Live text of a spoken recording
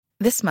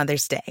This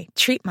Mother's Day,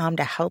 treat mom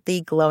to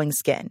healthy, glowing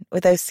skin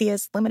with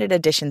Osea's limited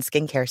edition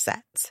skincare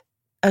sets.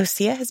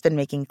 Osea has been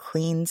making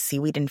clean,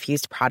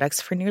 seaweed-infused products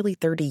for nearly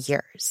 30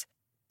 years.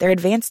 Their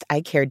advanced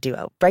eye care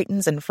duo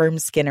brightens and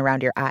firms skin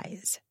around your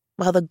eyes,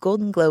 while the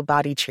Golden Glow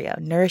Body Trio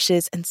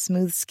nourishes and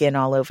smooths skin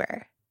all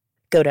over.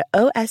 Go to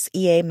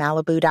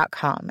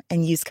OSEAMalibu.com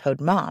and use code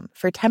MOM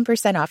for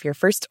 10% off your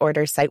first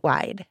order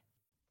site-wide.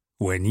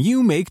 When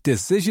you make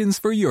decisions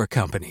for your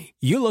company,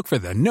 you look for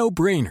the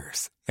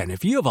no-brainers. And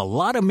if you have a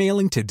lot of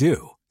mailing to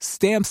do,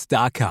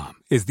 Stamps.com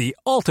is the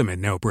ultimate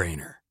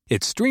no-brainer.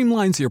 It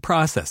streamlines your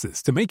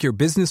processes to make your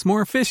business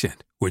more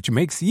efficient, which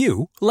makes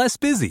you less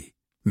busy.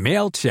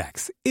 Mail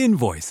checks,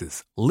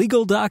 invoices,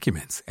 legal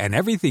documents, and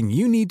everything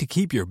you need to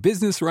keep your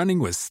business running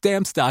with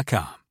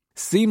Stamps.com.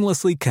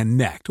 Seamlessly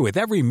connect with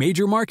every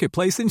major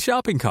marketplace and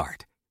shopping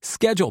cart.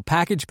 Schedule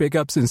package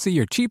pickups and see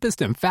your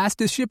cheapest and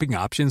fastest shipping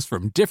options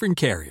from different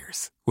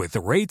carriers, with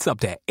rates up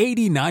to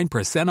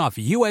 89% off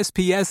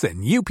USPS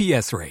and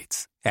UPS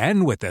rates.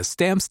 And with the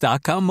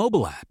Stamps.com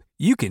mobile app,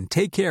 you can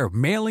take care of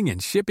mailing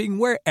and shipping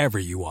wherever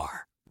you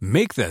are.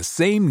 Make the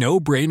same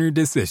no-brainer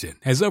decision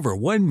as over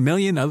 1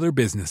 million other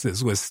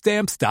businesses with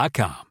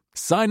Stamps.com.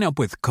 Sign up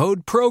with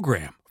code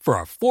PROGRAM for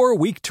a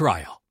 4-week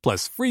trial,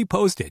 plus free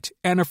postage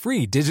and a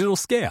free digital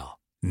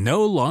scale.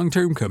 No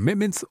long-term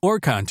commitments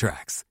or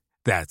contracts.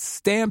 That's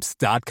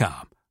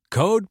Stamps.com.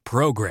 Code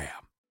PROGRAM.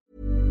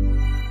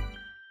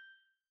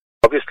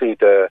 Obviously,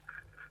 the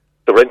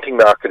renting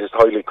market is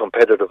highly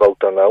competitive out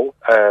there now,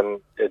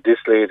 and this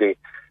lady,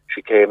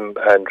 she came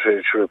and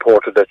she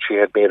reported that she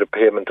had made a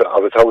payment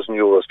of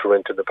 €1,000 to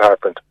rent an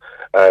apartment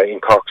in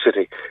Cork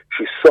City.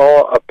 She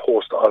saw a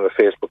post on a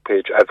Facebook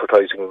page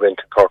advertising rent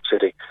in Cork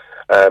City.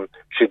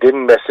 She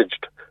then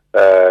messaged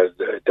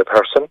the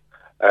person,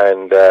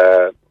 and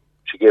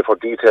she gave her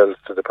details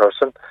to the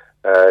person.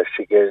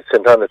 She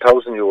sent on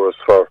 €1,000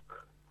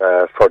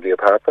 for the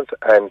apartment,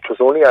 and it was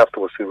only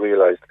afterwards she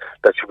realised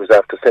that she was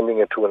after sending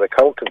it to an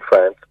account in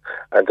France,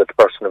 and that the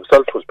person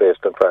himself was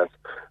based in France.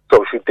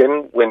 So she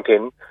then went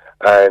in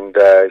and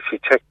she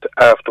checked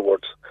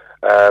afterwards,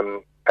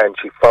 and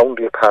she found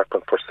the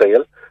apartment for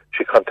sale.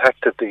 She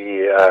contacted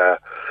the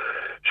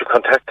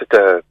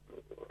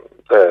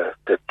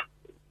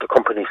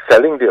company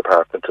selling the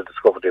apartment to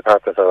discover the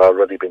apartment had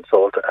already been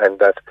sold, and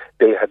that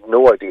they had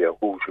no idea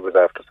who she was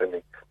after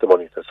sending the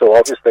money to. So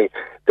obviously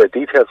the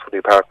details for the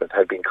apartment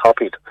had been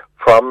copied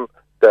from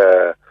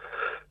the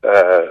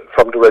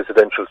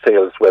residential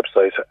sales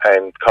website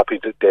and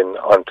copied it then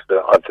onto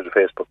the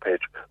Facebook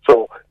page.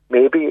 So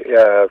maybe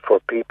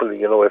for people,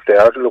 if they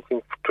are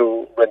looking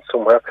to rent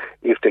somewhere,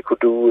 if they could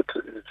do it,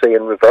 say,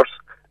 in reverse,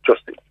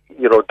 just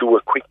do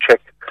a quick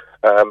check.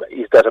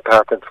 Is that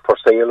apartment for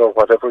sale or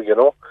whatever,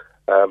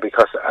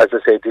 because, as I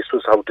say, this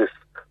was how this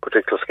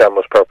particular scam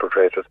was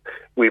perpetrated.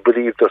 We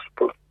believe there's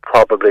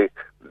probably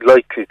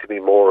likely to be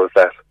more of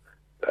that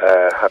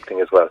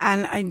happening as well.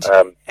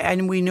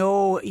 And we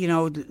know,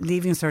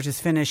 Leaving Cert is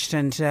finished,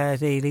 and the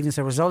Leaving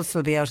Cert results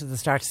will be out at the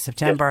start of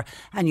September,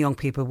 and young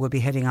people will be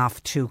heading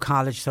off to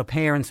college, so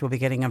parents will be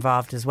getting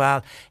involved as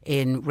well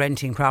in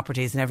renting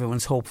properties, and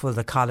everyone's hopeful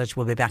that college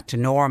will be back to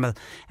normal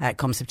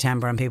come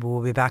September and people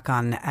will be back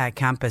on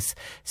campus.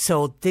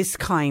 So this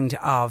kind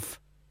of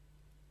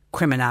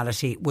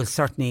criminality will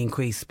certainly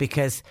increase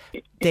because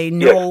they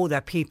know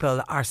that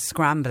people are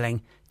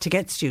scrambling to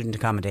get student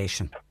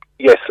accommodation.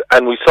 Yes,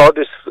 and we saw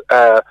this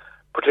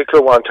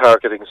particular one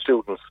targeting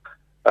students.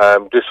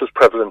 This was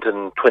prevalent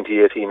in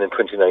 2018 and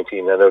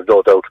 2019, and I've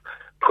no doubt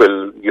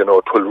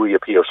it will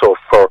reappear. So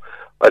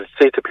I'd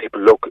say to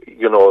people, look,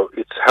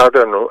 it's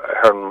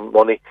hard-earned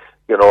money.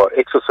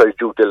 Exercise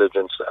due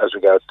diligence as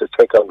regards to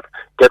check out,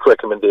 get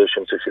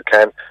recommendations if you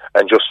can,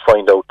 and just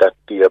find out that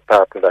the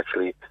apartment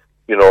actually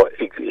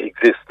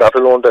exists, not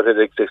alone that it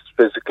exists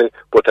physically,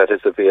 but that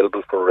it's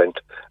available for rent,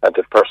 and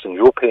the person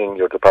you're paying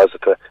your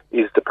deposit to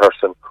is the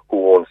person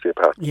who owns the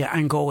apartment. Yeah,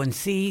 and go and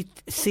see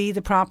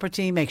the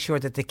property, make sure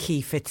that the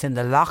key fits in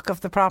the lock of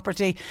the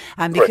property,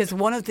 and because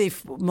one of the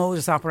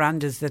modus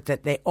operandis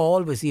that they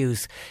always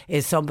use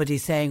is somebody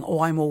saying,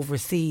 I'm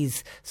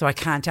overseas, so I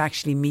can't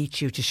actually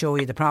meet you to show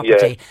you the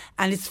property,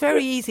 and it's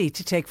very easy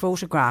to take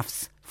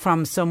photographs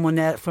from someone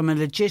else, from a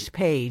legit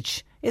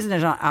page, isn't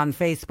it, on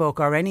Facebook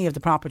or any of the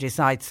property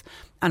sites,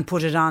 and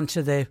put it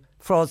onto the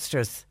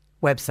fraudsters'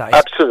 website?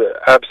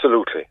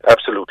 Absolutely.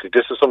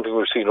 This is something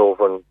we've seen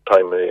over and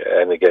time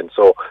and again.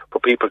 So for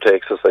people to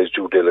exercise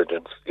due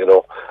diligence,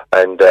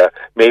 and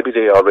maybe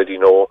they already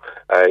know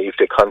if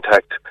they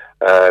contact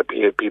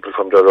people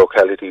from their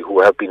locality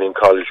who have been in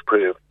college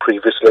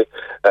previously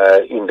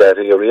in that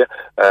area,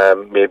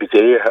 maybe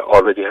they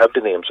already have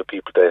the names of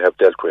people they have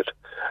dealt with,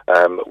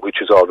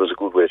 which is always a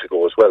good way to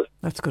go as well.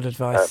 That's good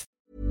advice.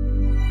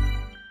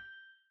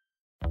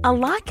 A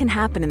lot can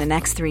happen in the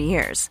next 3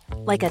 years.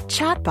 Like a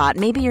chatbot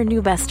may be your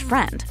new best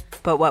friend.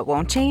 But what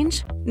won't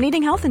change?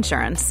 Needing health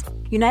insurance.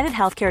 United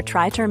Healthcare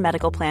Tri-Term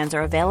Medical Plans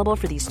are available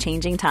for these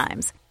changing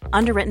times.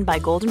 Underwritten by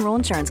Golden Rule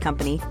Insurance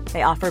Company,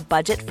 they offer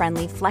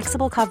budget-friendly,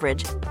 flexible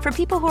coverage for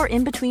people who are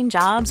in between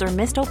jobs or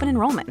missed open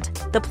enrollment.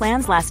 The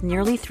plans last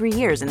nearly 3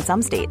 years in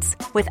some states,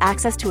 with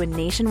access to a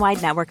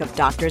nationwide network of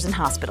doctors and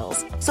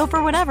hospitals. So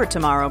for whatever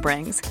tomorrow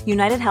brings,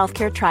 United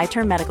Healthcare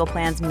Tri-Term Medical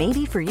Plans may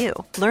be for you.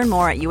 Learn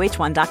more at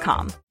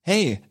uh1.com.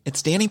 Hey,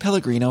 it's Danny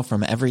Pellegrino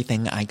from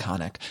Everything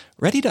Iconic.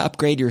 Ready to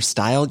upgrade your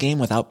style game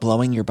without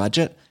blowing your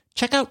budget?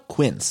 Check out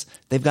Quince.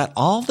 They've got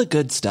all the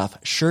good stuff,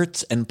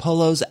 shirts and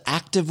polos,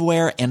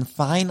 activewear, and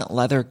fine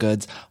leather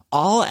goods,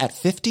 all at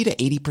 50 to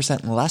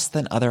 80% less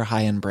than other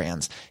high-end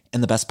brands.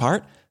 And the best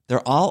part?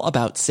 They're all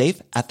about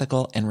safe,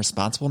 ethical, and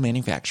responsible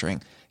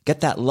manufacturing.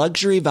 Get that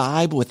luxury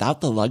vibe without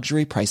the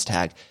luxury price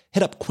tag.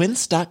 Hit up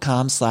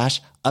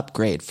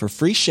quince.com/upgrade for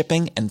free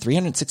shipping and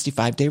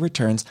 365-day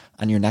returns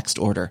on your next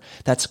order.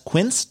 That's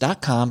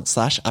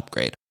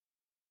quince.com/upgrade.